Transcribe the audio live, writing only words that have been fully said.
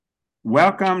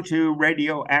Welcome to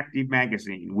Radioactive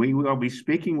Magazine. We will be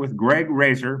speaking with Greg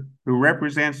Razor, who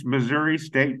represents Missouri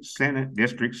State Senate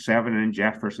District 7 in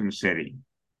Jefferson City.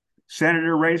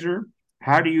 Senator Razor,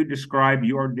 how do you describe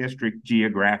your district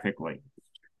geographically?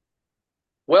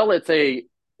 Well, it's a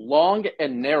long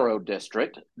and narrow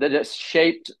district that is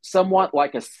shaped somewhat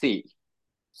like a C.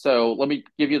 So let me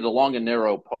give you the long and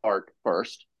narrow part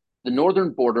first. The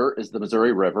northern border is the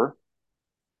Missouri River.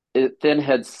 It then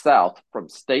heads south from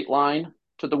State Line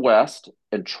to the west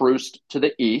and Troost to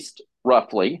the east,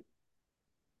 roughly,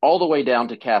 all the way down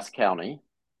to Cass County,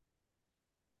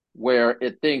 where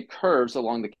it then curves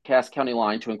along the Cass County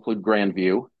line to include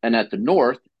Grandview. And at the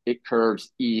north, it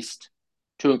curves east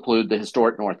to include the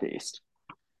historic Northeast.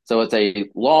 So it's a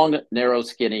long, narrow,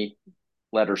 skinny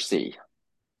letter C.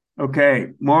 Okay,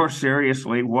 more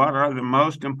seriously, what are the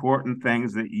most important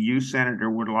things that you, Senator,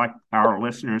 would like our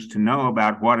listeners to know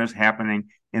about what is happening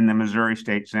in the Missouri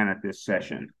State Senate this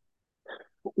session?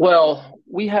 Well,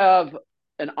 we have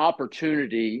an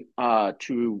opportunity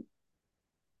to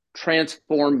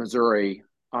transform Missouri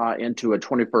into a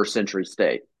 21st century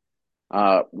state.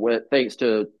 Thanks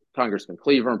to Congressman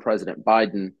Cleaver and President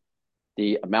Biden,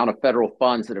 the amount of federal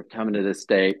funds that have come into this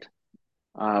state,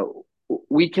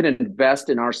 we can invest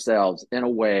in ourselves in a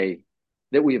way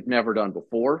that we have never done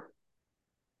before,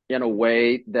 in a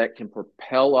way that can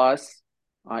propel us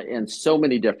in so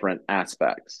many different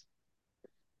aspects.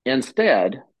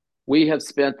 Instead, we have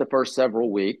spent the first several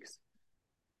weeks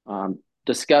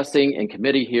discussing in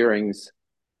committee hearings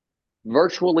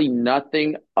virtually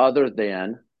nothing other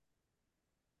than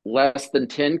less than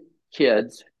 10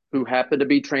 kids who happen to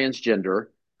be transgender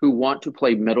who want to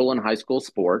play middle and high school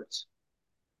sports,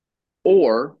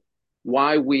 or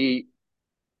why we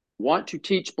want to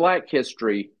teach Black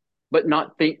history but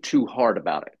not think too hard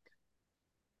about it.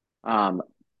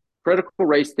 Critical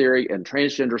race theory and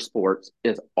transgender sports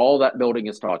is all that building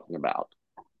is talking about.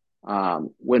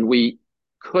 When we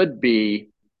could be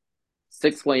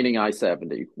six-laning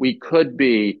I-70, we could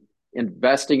be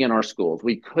investing in our schools,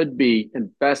 we could be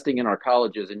investing in our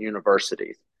colleges and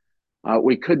universities.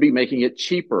 We could be making it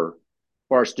cheaper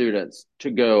for our students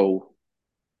to go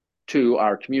to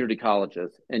our community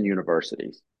colleges and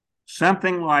universities.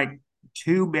 Something like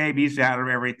 2 babies out of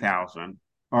every 1,000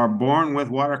 are born with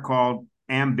what are called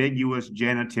ambiguous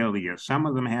genitalia. Some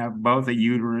of them have both a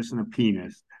uterus and a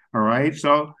penis. All right.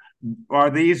 So are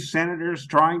these senators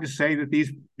trying to say that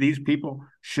these people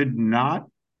should not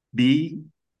be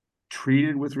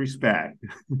treated with respect?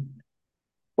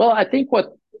 Well, I think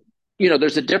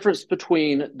there's a difference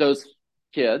between those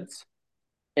kids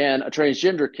and a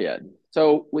transgender kid.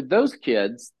 So with those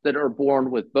kids that are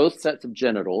born with both sets of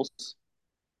genitals,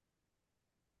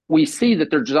 we see that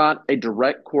there's not a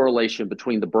direct correlation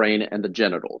between the brain and the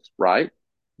genitals, right?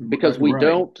 Because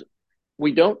Right.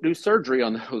 we don't do surgery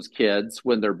on those kids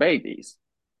when they're babies.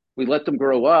 We let them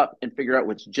grow up and figure out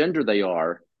which gender they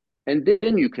are, and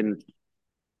then you can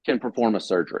perform a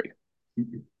surgery.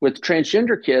 With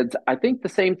transgender kids, I think the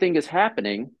same thing is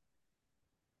happening.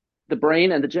 The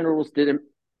brain and the genitals didn't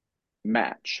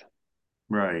match.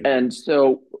 Right. And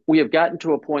so we have gotten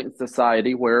to a point in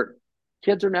society where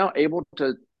kids are now able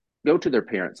to go to their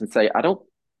parents and say, I don't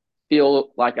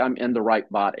feel like I'm in the right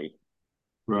body.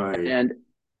 Right. And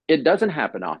it doesn't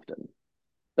happen often,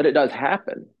 but it does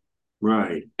happen.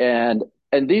 Right. And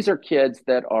these are kids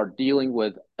that are dealing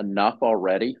with enough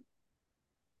already.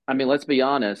 I mean, let's be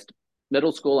honest,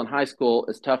 middle school and high school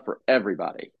is tough for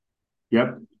everybody.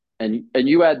 Yep. And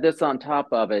you add this on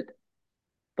top of it,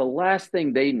 the last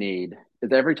thing they need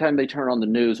is every time they turn on the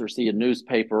news or see a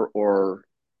newspaper or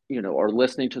or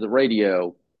listening to the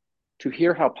radio to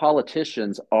hear how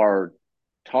politicians are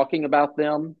talking about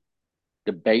them,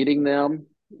 debating them,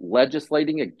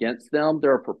 legislating against them.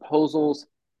 There are proposals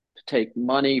to take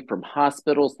money from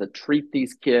hospitals that treat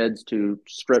these kids, to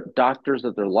strip doctors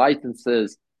of their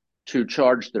licenses, to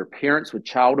charge their parents with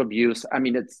child abuse. I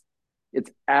mean, it's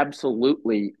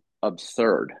absolutely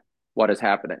absurd what is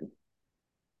happening.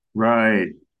 Right.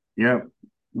 Yep.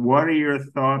 What are your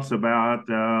thoughts about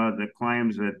the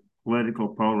claims that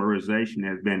political polarization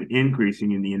has been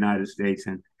increasing in the United States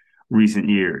in recent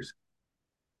years?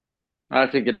 I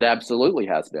think it absolutely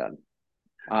has been.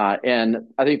 And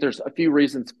I think there's a few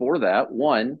reasons for that.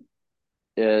 One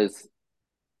is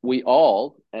we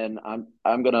all, and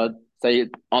I'm going to say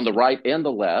it on the right and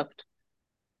the left,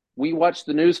 we watch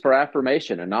the news for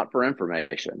affirmation and not for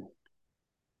information.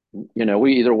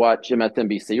 We either watch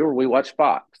MSNBC or we watch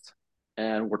Fox,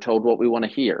 and we're told what we want to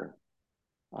hear.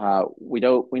 We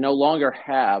no longer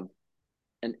have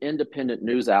an independent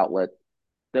news outlet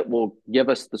that will give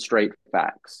us the straight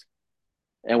facts,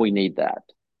 and we need that.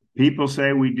 People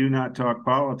say we do not talk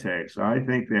politics. I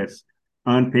think that's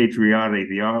unpatriotic.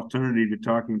 The alternative to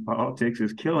talking politics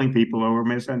is killing people over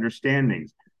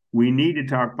misunderstandings. We need to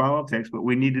talk politics, but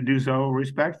we need to do so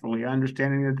respectfully,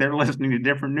 understanding that they're listening to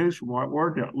different news from what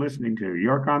we're listening to.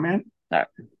 Your comment?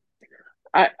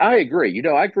 I agree.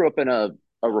 I grew up in a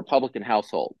Republican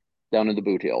household down in the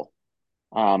Boot Hill.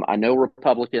 I know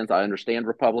Republicans. I understand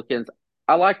Republicans.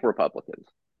 I like Republicans.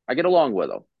 I get along with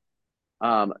them.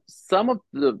 Some of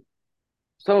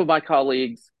my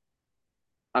colleagues,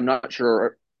 I'm not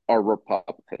sure are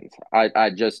Republicans.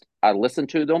 I listen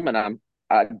to them and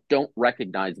I don't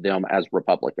recognize them as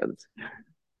Republicans.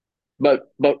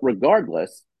 But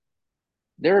regardless,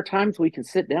 there are times we can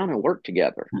sit down and work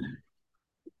together.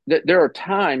 There are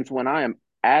times when I am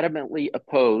adamantly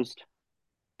opposed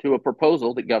to a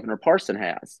proposal that Governor Parson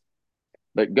has.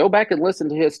 But go back and listen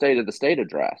to his State of the State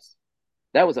address.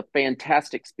 That was a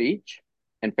fantastic speech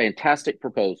and fantastic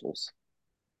proposals.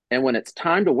 And when it's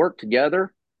time to work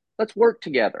together, let's work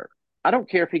together. I don't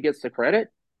care if he gets the credit.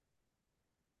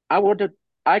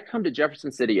 I come to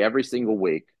Jefferson City every single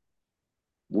week,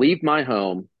 leave my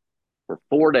home for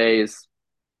 4 days,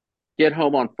 get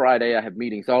home on Friday. I have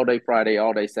meetings all day Friday,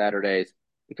 all day Saturdays,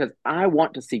 because I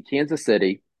want to see Kansas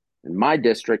City and my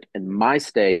district and my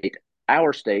state,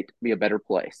 our state, be a better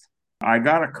place. I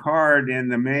got a card in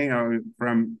the mail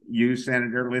from you,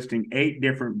 Senator, listing 8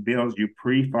 different bills you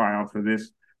pre-filed for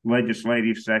this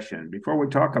legislative session. Before we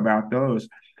talk about those,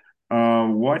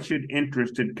 what should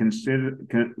interested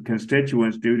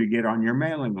constituents do to get on your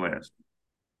mailing list?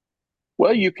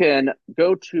 Well, you can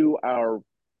go to our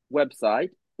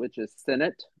website, which is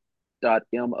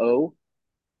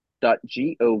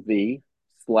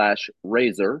senate.mo.gov/Razer,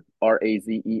 RAZER,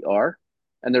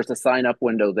 and there's a sign up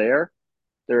window there.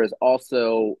 There is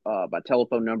also my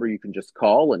telephone number. You can just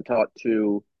call and talk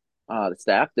to the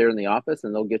staff there in the office,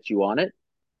 and they'll get you on it.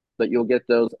 But you'll get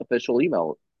those official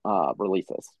email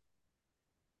releases.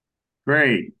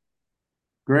 Great.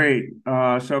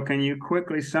 So can you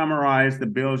quickly summarize the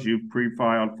bills you've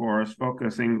pre-filed for us,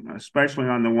 focusing especially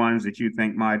on the ones that you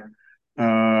think might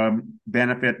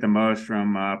benefit the most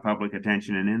from public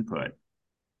attention and input?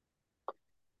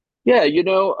 Yeah,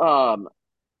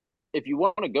 if you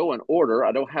want to go in order,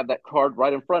 I don't have that card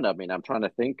right in front of me, and I'm trying to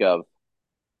think of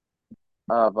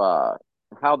how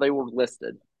they were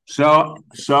listed. So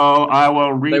I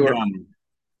will read them.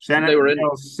 Senate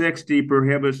Bill 60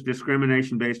 prohibits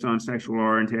discrimination based on sexual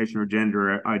orientation or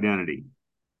gender identity.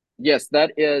 Yes,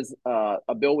 that is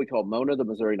a bill we call MONA, the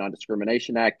Missouri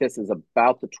Non-Discrimination Act. This is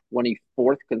about the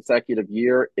 24th consecutive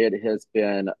year it has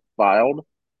been filed.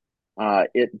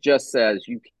 It just says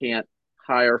you can't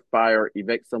hire, fire,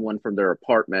 evict someone from their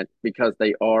apartment because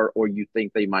they are or you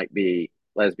think they might be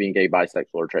lesbian, gay,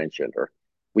 bisexual, or transgender.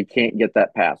 We can't get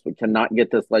that passed. We cannot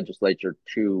get this legislature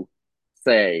to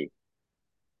say.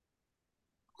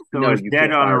 So no, it's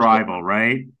dead on arrival,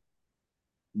 right?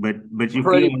 But you feel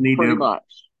the need pretty much.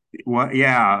 Well,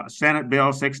 yeah. Senate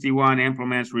Bill 61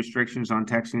 implements restrictions on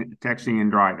texting and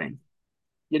driving.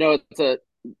 It's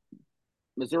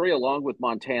Missouri, along with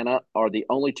Montana, are the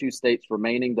only 2 states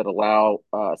remaining that allow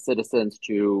citizens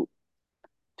to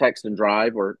text and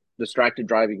drive or distracted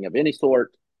driving of any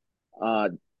sort.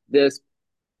 This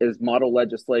is model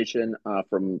legislation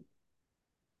from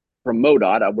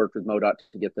MoDOT. I worked with MoDOT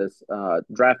to get this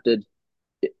drafted.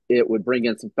 It would bring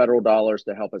in some federal dollars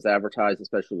to help us advertise,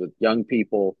 especially with young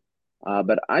people.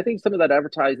 But I think some of that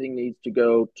advertising needs to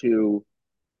go to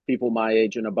people my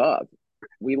age and above.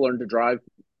 We learned to drive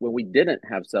when we didn't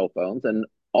have cell phones, and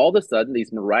all of a sudden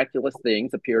these miraculous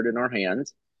things appeared in our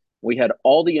hands. We had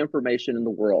all the information in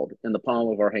the world in the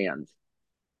palm of our hands,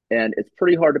 and it's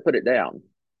pretty hard to put it down.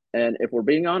 And if we're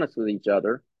being honest with each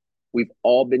other, we've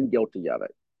all been guilty of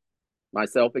it,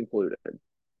 myself included.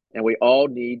 And we all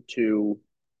need to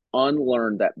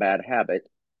unlearn that bad habit.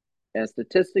 And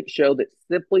statistics show that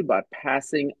simply by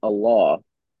passing a law,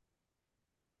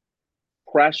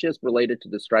 crashes related to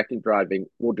distracted driving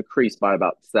will decrease by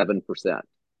about 7%.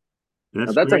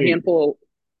 That's a handful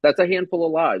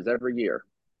of lives every year.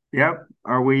 Yep.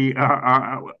 Are we?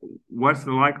 What's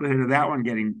the likelihood of that one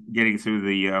getting through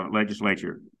the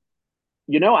legislature?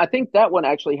 I think that one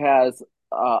actually has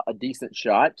a decent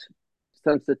shot.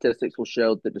 Some statistics will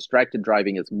show that distracted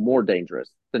driving is more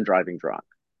dangerous than driving drunk.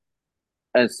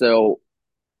 And so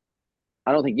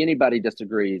I don't think anybody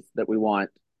disagrees that we want,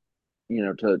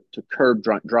 to curb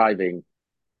drunk driving.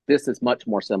 This is much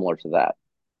more similar to that.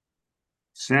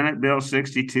 Senate Bill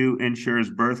 62 ensures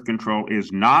birth control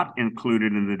is not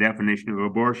included in the definition of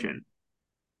abortion.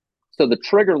 So the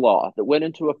trigger law that went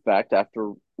into effect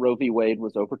after Roe v. Wade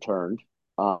was overturned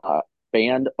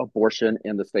banned abortion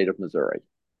in the state of Missouri.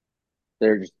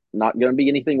 There's not going to be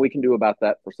anything we can do about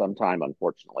that for some time,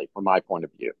 unfortunately, from my point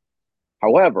of view.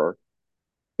 However,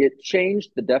 it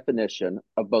changed the definition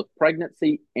of both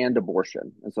pregnancy and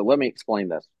abortion. And so let me explain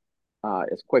this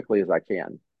as quickly as I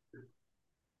can.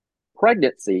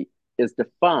 Pregnancy is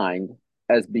defined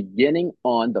as beginning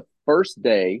on the first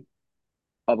day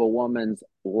of a woman's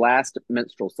last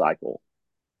menstrual cycle,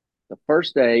 the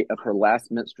first day of her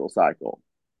last menstrual cycle.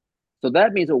 So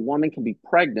that means a woman can be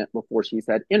pregnant before she's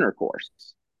had intercourse.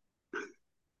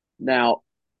 Now,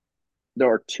 there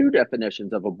are two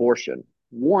definitions of abortion.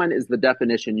 One is the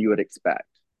definition you would expect,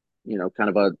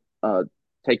 kind of a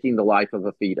taking the life of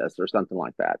a fetus or something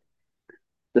like that.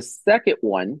 The second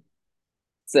one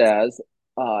says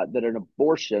that an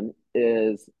abortion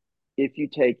is if you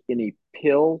take any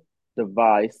pill,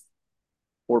 device,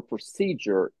 or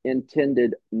procedure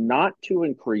intended not to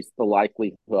increase the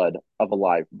likelihood of a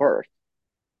live birth.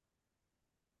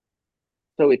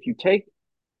 So if you take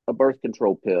a birth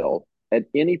control pill at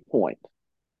any point,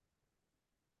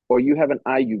 or you have an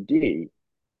IUD,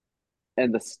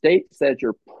 and the state says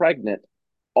you're pregnant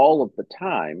all of the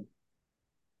time,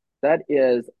 that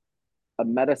is a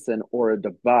medicine or a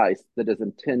device that is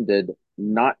intended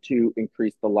not to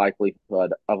increase the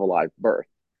likelihood of a live birth.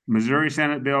 Missouri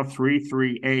Senate Bill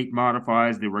 338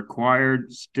 modifies the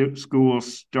required school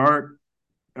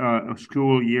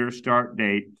year start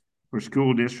date for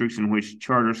school districts in which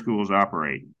charter schools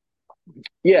operate.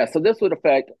 Yeah, so this would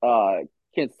affect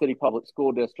Kansas City Public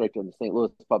School District and the St.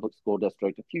 Louis Public School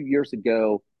District. A few years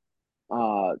ago,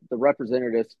 the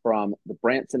representatives from the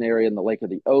Branson area and the Lake of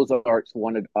the Ozarks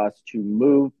wanted us to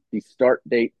move the start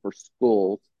date for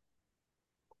schools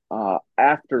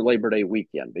after Labor Day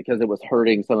weekend because it was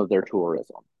hurting some of their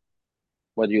tourism.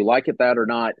 Whether you like it that or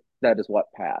not, that is what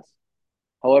passed.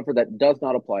 However, that does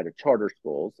not apply to charter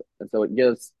schools. And so it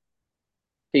gives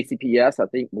KCPS, I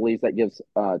think, believes that gives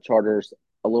charters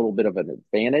a little bit of an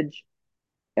advantage.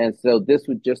 And so this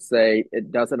would just say it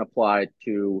doesn't apply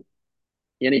to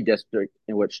any district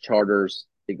in which charters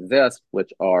exist,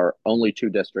 which are only 2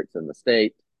 districts in the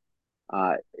state.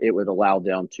 It would allow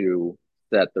them to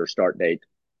set their start date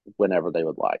whenever they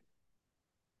would like.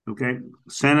 Okay.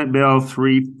 Senate Bill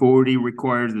 340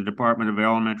 requires the Department of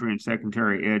Elementary and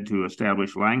Secondary Ed to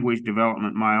establish language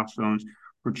development milestones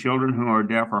for children who are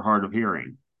deaf or hard of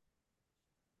hearing.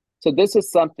 So this is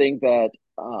something that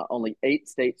only 8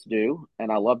 states do,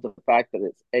 and I love the fact that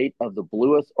it's 8 of the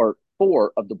bluest, or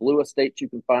 4 of the bluest states you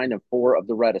can find, and 4 of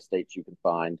the reddest states you can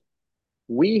find.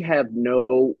 We have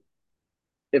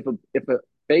if a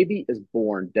baby is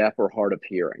born deaf or hard of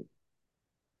hearing,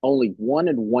 only 1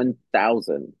 in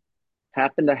 1,000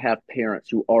 happen to have parents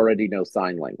who already know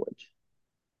sign language.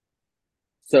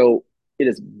 So it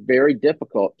is very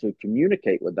difficult to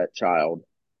communicate with that child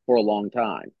for a long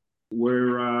time.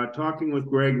 We're talking with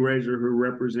Greg Razor, who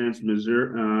represents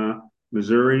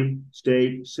Missouri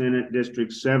State Senate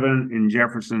District 7 in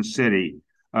Jefferson City.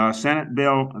 Senate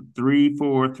Bill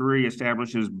 343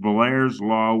 establishes Blair's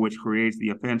Law, which creates the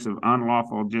offense of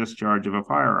unlawful discharge of a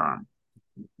firearm.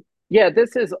 Yeah,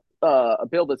 this is a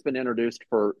bill that's been introduced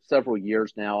for several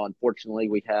years now. Unfortunately,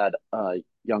 we had a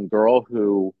young girl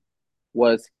who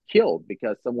was killed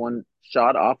because someone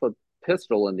shot off a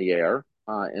pistol in the air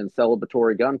in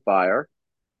celebratory gunfire.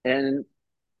 And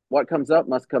what comes up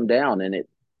must come down. And it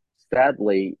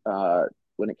sadly,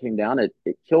 when it came down, it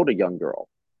killed a young girl.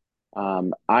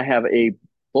 I have a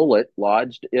bullet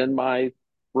lodged in my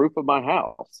roof of my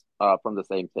house from the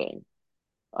same thing.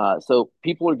 So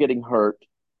people are getting hurt,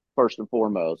 first and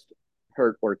foremost,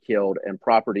 hurt or killed, and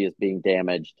property is being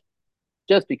damaged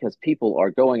just because people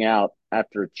are going out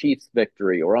after a Chiefs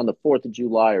victory or on the 4th of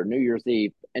July or New Year's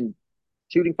Eve and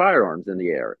shooting firearms in the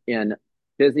air in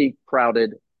busy,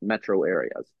 crowded metro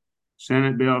areas.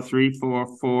 Senate Bill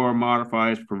 344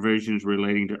 modifies provisions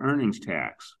relating to earnings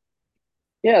tax.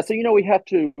 Yeah, so we have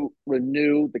to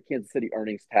renew the Kansas City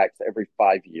earnings tax every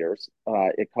 5 years.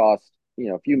 It costs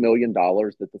a few $1 million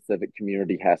that the civic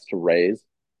community has to raise.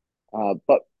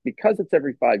 But because it's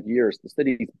every 5 years, the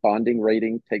city's bonding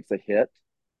rating takes a hit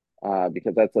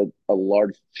because that's a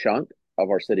large chunk of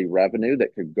our city revenue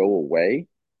that could go away.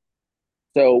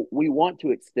 So we want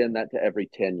to extend that to every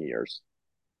 10 years.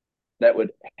 That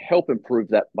would help improve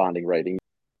that bonding rating.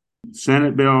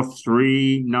 Senate Bill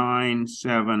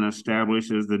 397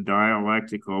 establishes the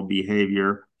Dialectical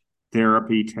Behavior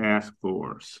Therapy Task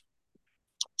Force.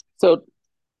 So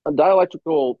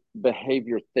dialectical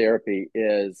behavior therapy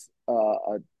is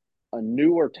a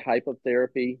newer type of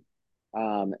therapy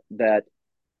that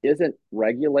isn't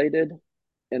regulated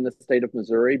in the state of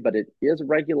Missouri, but it is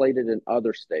regulated in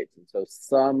other states. And so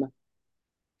some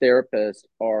therapists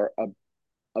are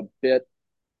a bit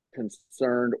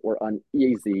concerned or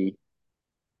uneasy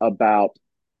about,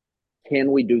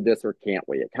 can we do this or can't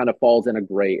we? It kind of falls in a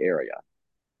gray area.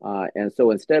 And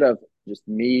so instead of just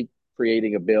me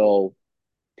creating a bill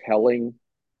telling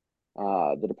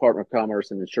the Department of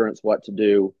Commerce and Insurance what to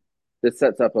do, this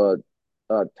sets up a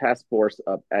task force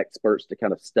of experts to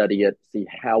kind of study it, see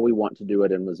how we want to do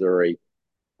it in Missouri,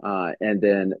 and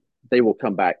then they will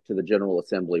come back to the General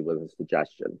Assembly with a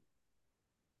suggestion.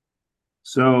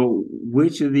 So,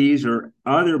 which of these or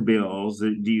other bills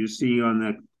that do you see on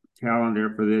the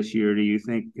calendar for this year do you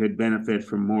think could benefit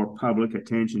from more public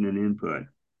attention and input?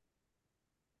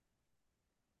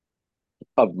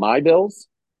 Of my bills?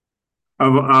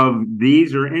 Of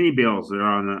these or any bills that are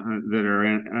on that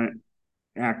are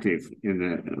active in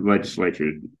the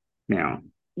legislature now?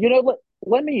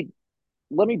 Let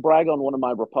me brag on one of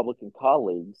my Republican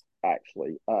colleagues,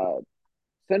 actually.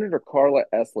 Senator Carla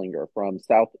Esslinger from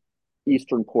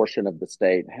southeastern portion of the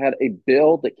state had a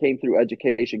bill that came through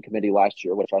Education Committee last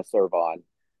year, which I serve on,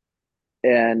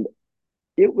 and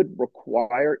it would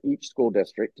require each school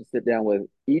district to sit down with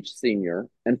each senior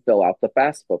and fill out the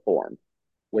FAFSA form,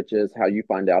 which is how you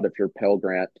find out if you're Pell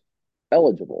Grant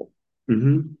eligible.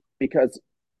 Mm-hmm. Because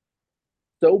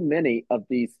so many of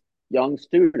these young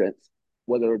students,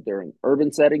 whether they're in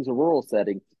urban settings or rural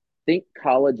settings, think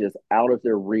college is out of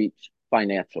their reach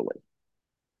financially.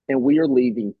 And we are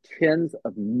leaving tens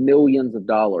of millions of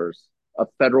dollars of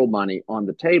federal money on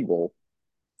the table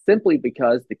simply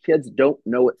because the kids don't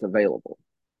know it's available.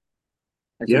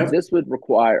 And so this would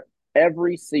require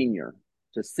every senior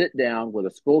to sit down with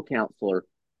a school counselor,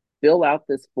 fill out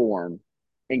this form,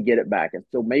 and get it back. And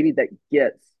so maybe that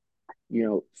gets,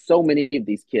 so many of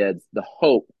these kids the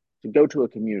hope to go to a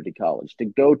community college, to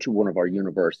go to one of our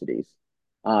universities,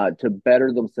 to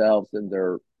better themselves and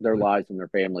their lives and their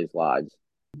families' lives.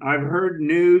 I've heard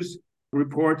news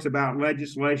reports about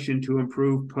legislation to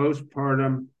improve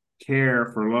postpartum care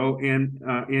for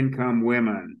low-income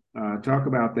women. Talk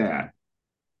about that.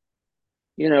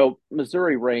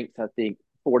 Missouri ranks, I think,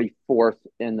 44th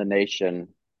in the nation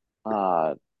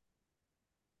on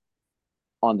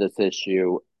this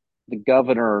issue. The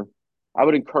governor, I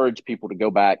would encourage people to go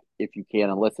back, if you can,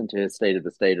 and listen to his State of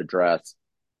the State address.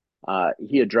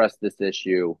 He addressed this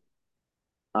issue.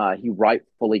 He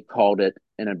rightfully called it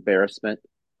an embarrassment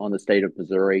on the state of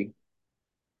Missouri.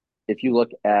 If you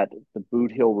look at the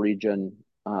Boot Hill region,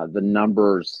 the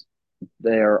numbers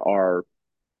there are,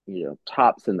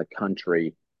 tops in the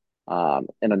country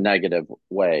in a negative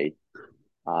way.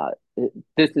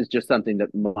 This is just something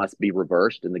that must be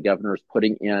reversed, and the governor is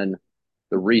putting in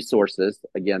the resources,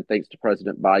 again, thanks to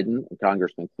President Biden and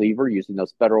Congressman Cleaver, using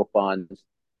those federal funds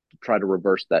to try to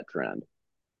reverse that trend.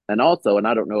 And also, and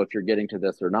I don't know if you're getting to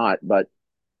this or not, but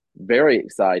very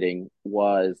exciting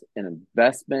was an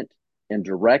investment in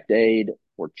direct aid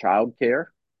for childcare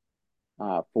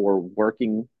for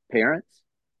working parents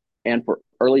and for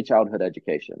early childhood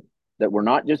education. That we're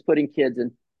not just putting kids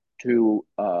into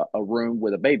a room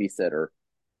with a babysitter.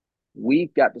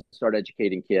 We've got to start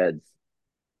educating kids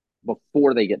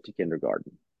before they get to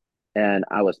kindergarten. And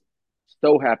I was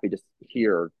so happy to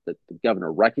hear that the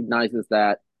governor recognizes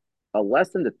that. A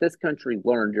lesson that this country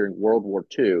learned during World War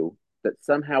II that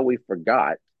somehow we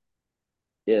forgot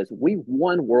is we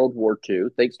won World War II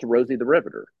thanks to Rosie the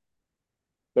Riveter.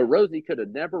 But Rosie could have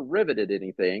never riveted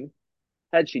anything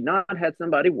had she not had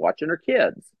somebody watching her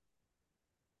kids.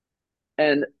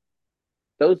 And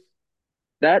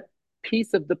that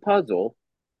piece of the puzzle,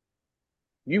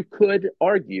 you could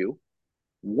argue,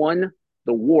 won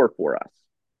the war for us.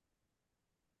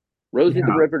 Rosie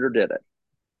the Riveter did it.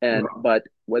 And but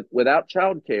without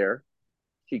childcare,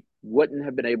 she wouldn't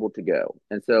have been able to go.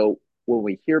 And so when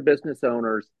we hear business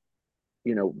owners,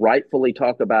 rightfully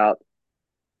talk about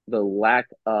the lack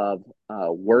of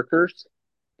workers,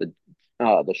 the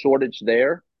shortage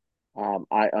there,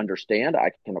 I understand.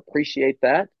 I can appreciate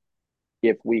that.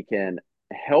 If we can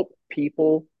help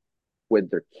people with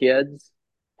their kids,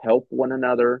 help one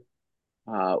another,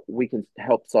 we can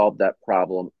help solve that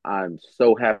problem. I'm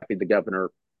so happy the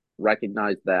governor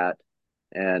recognized that,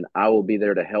 and I will be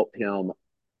there to help him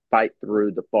fight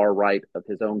through the far right of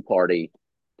his own party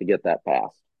to get that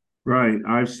passed. Right.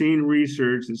 I've seen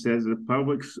research that says the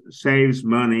public saves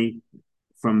money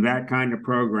from that kind of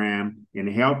program in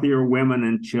healthier women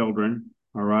and children,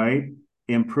 all right?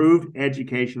 Improved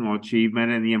educational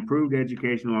achievement, and the improved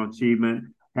educational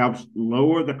achievement helps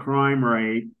lower the crime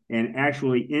rate and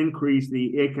actually increase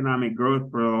the economic growth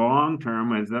for the long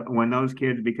term when those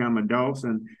kids become adults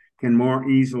and can more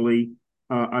easily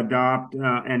adopt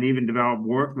and even develop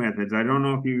work methods. I don't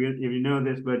know if you know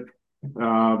this, but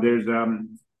There's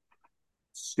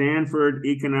Stanford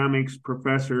economics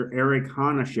professor Eric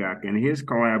Hanashek and his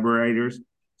collaborators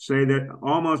say that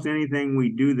almost anything we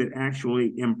do that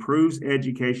actually improves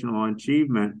educational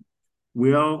achievement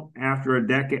will, after a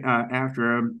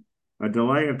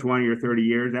delay of 20 or 30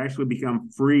 years, actually become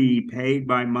free, paid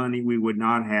by money we would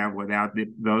not have without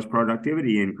those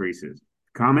productivity increases.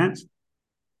 Comments?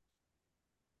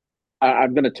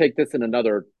 I'm going to take this in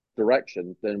another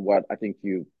direction than what I think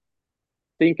you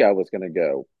think I was going to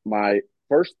go. My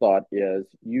first thought is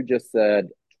you just said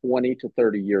 20 to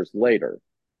 30 years later.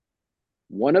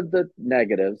 One of the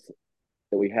negatives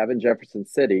that we have in Jefferson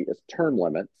City is term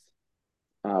limits.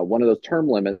 One of those term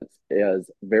limits is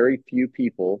very few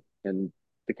people in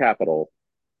the capital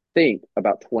think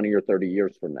about 20 or 30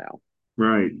 years from now.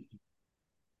 Right.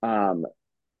 Um,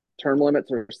 Term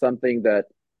limits are something that,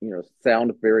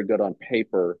 sound very good on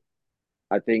paper.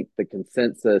 I think the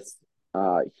consensus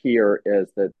here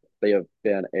is that they have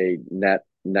been a net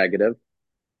negative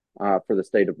for the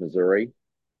state of Missouri.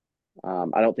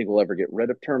 I don't think we'll ever get rid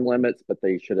of term limits, but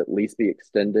they should at least be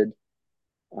extended.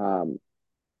 Um,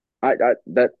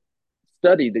 that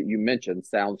study that you mentioned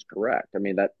sounds correct. I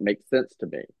mean, that makes sense to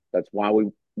me. That's why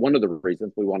one of the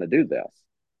reasons we want to do this.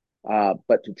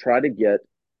 But to try to get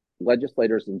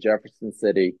legislators in Jefferson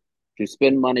City to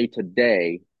spend money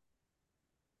today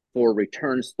for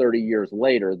returns 30 years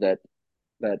later that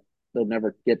they'll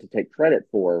never get to take credit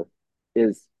for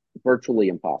is virtually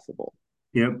impossible.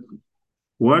 Yep.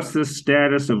 What's the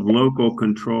status of local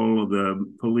control of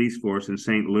the police force in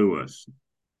St. Louis?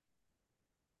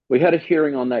 We had a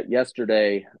hearing on that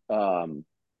yesterday.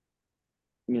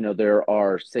 There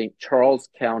are St. Charles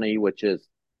County, which is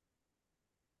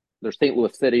there's St.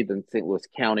 Louis City, then St. Louis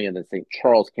County, and then St.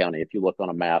 Charles County. If you look on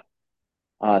a map,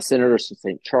 senators from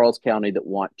St. Charles County that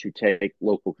want to take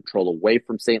local control away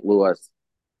from St. Louis,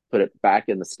 put it back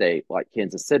in the state like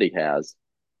Kansas City has.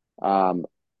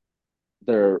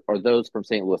 There are those from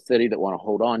St. Louis City that want to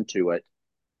hold on to it.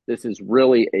 This is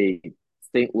really a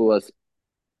St. Louis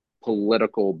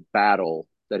political battle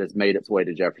that has made its way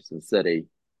to Jefferson City.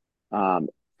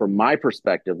 From my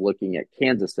perspective, looking at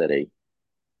Kansas City,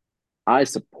 I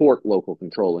support local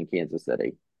control in Kansas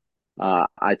City.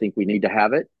 I think we need to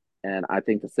have it. And I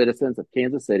think the citizens of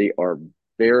Kansas City are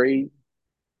very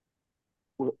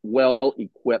well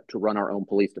equipped to run our own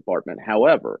police department.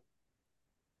 However,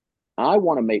 I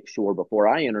want to make sure before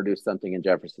I introduce something in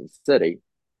Jefferson City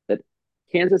that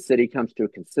Kansas City comes to a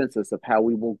consensus of how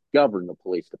we will govern the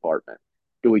police department.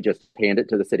 Do we just hand it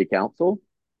to the city council?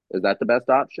 Is that the best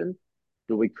option?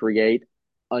 Do we create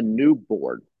a new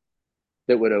board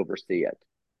that would oversee it?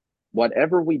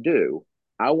 Whatever we do,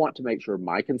 I want to make sure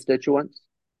my constituents,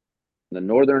 the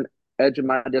northern edge of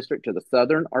my district to the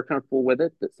southern, are comfortable with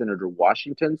it, that Senator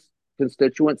Washington's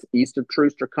constituents east of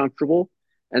Troost are comfortable,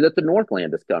 and that the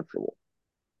Northland is comfortable.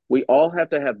 We all have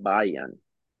to have buy-in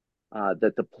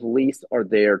that the police are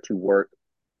there to work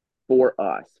for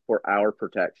us, for our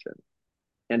protection.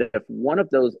 And if one of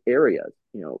those areas,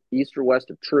 east or west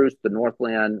of Troost, the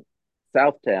Northland,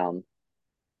 Southtown,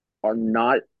 are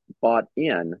not bought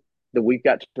in, then we've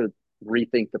got to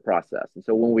rethink the process. And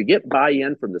so when we get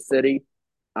buy-in from the city,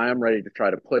 I am ready to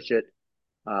try to push it.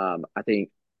 I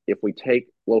think if we take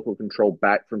local control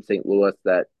back from St. Louis,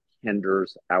 that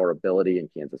hinders our ability in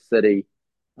Kansas City.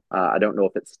 I don't know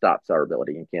if it stops our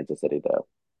ability in Kansas City, though.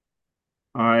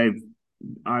 I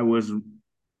was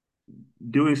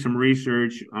doing some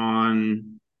research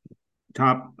on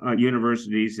top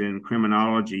universities in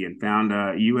criminology and found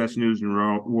a U.S. News and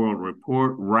World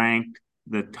Report ranked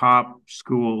the top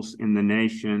schools in the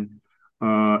nation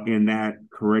in that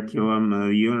curriculum.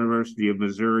 The University of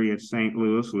Missouri at St.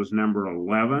 Louis was number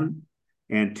 11,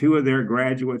 and two of their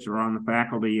graduates are on the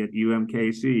faculty at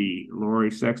UMKC,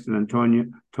 Lori Sexton and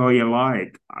Toya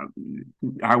Like.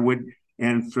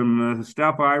 And from the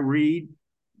stuff I read,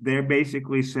 they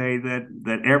basically say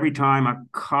that every time a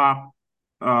cop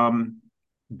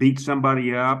beats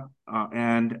somebody up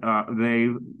and they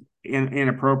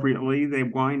inappropriately, they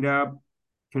wind up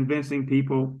convincing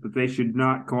people that they should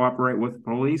not cooperate with the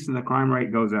police, and the crime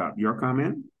rate goes up. Your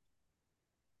comment?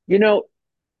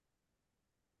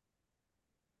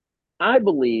 I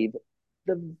believe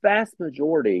the vast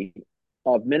majority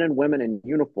of men and women in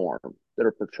uniform that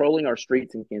are patrolling our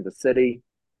streets in Kansas City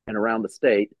and around the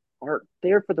state are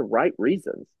there for the right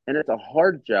reasons. And it's a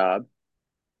hard job,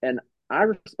 and I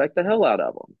respect the hell out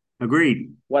of them.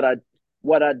 Agreed. What I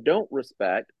don't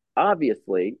respect,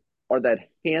 obviously, are that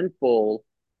handful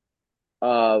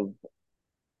of,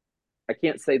 I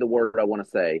can't say the word I want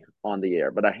to say on the air,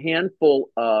 but a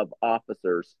handful of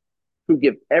officers who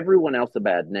give everyone else a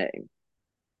bad name.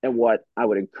 And what I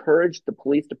would encourage the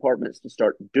police departments to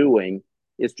start doing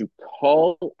is to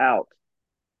call out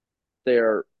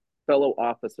their fellow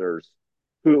officers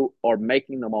who are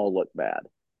making them all look bad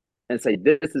and say,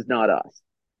 this is not us,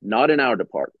 not in our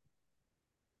department,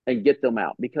 and get them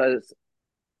out. Because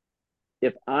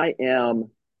if I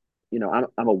am,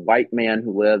 I'm a white man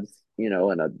who lives, in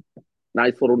a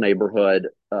nice little neighborhood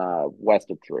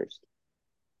west of Troost.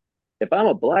 If I'm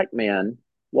a black man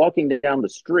walking down the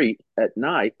street at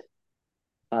night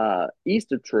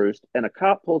east of Troost and a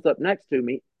cop pulls up next to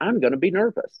me, I'm going to be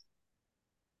nervous.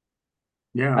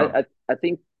 Yeah. I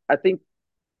think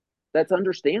that's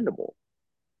understandable,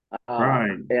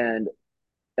 Right. and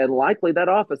likely that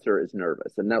officer is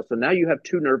nervous, and now you have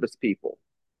two nervous people,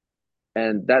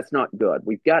 and that's not good.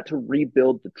 We've got to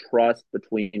rebuild the trust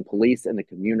between police and the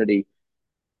community.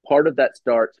 Part of that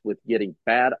starts with getting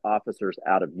bad officers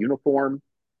out of uniform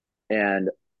and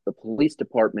the police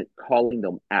department calling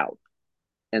them out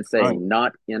and Right. saying,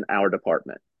 not in our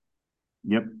department.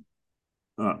 Yep.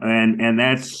 And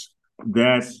that's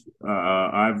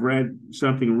I've read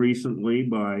something recently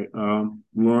by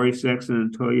Lori Sexton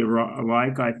and Toya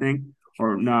alike, I think,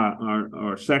 or not,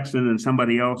 or Sexton and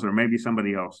somebody else, or maybe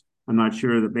somebody else. I'm not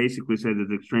sure. That basically said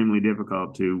it's extremely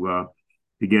difficult to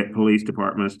get police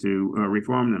departments to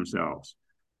reform themselves.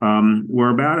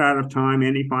 We're about out of time.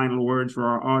 Any final words for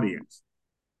our audience?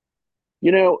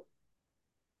 You know,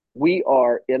 we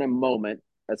are in a moment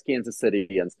as Kansas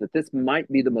Cityans that this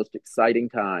might be the most exciting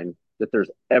time that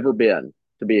there's ever been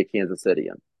to be a Kansas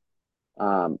Cityan.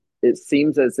 It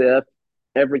seems as if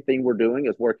everything we're doing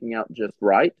is working out just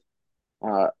right.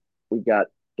 We've got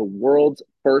the world's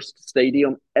first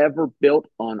stadium ever built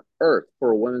on earth for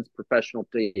a women's professional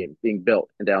team being built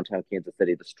in downtown Kansas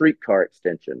City, the streetcar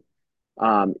extension.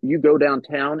 You go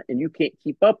downtown and you can't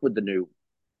keep up with the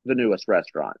newest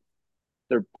restaurant.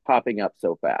 They're popping up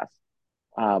so fast.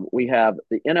 We have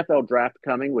the NFL draft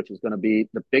coming, which is going to be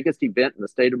the biggest event in the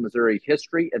state of Missouri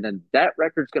history. And then that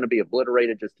record is going to be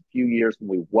obliterated just a few years when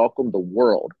we welcome the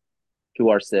world to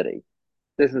our city.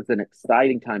 This is an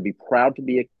exciting time. Be proud to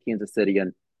be a Kansas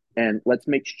Cityan. And let's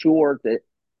make sure that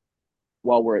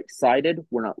while we're excited,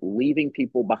 we're not leaving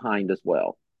people behind as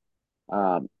well.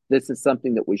 This is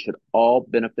something that we should all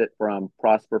benefit from,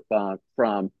 prosper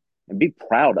from, and be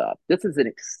proud of. This is an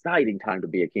exciting time to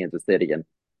be a Kansas Cityan.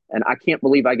 And I can't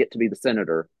believe I get to be the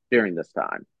senator during this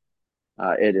time.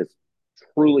 It is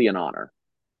truly an honor.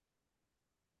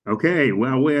 Okay,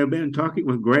 well, we have been talking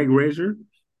with Greg Razor,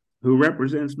 who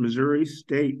represents Missouri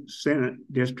State Senate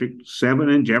District 7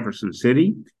 in Jefferson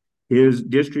City. His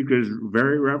district is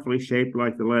very roughly shaped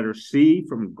like the letter C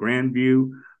from Grandview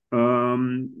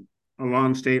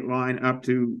along state line up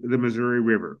to the Missouri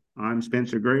River. I'm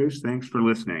Spencer Graves. Thanks for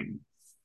listening.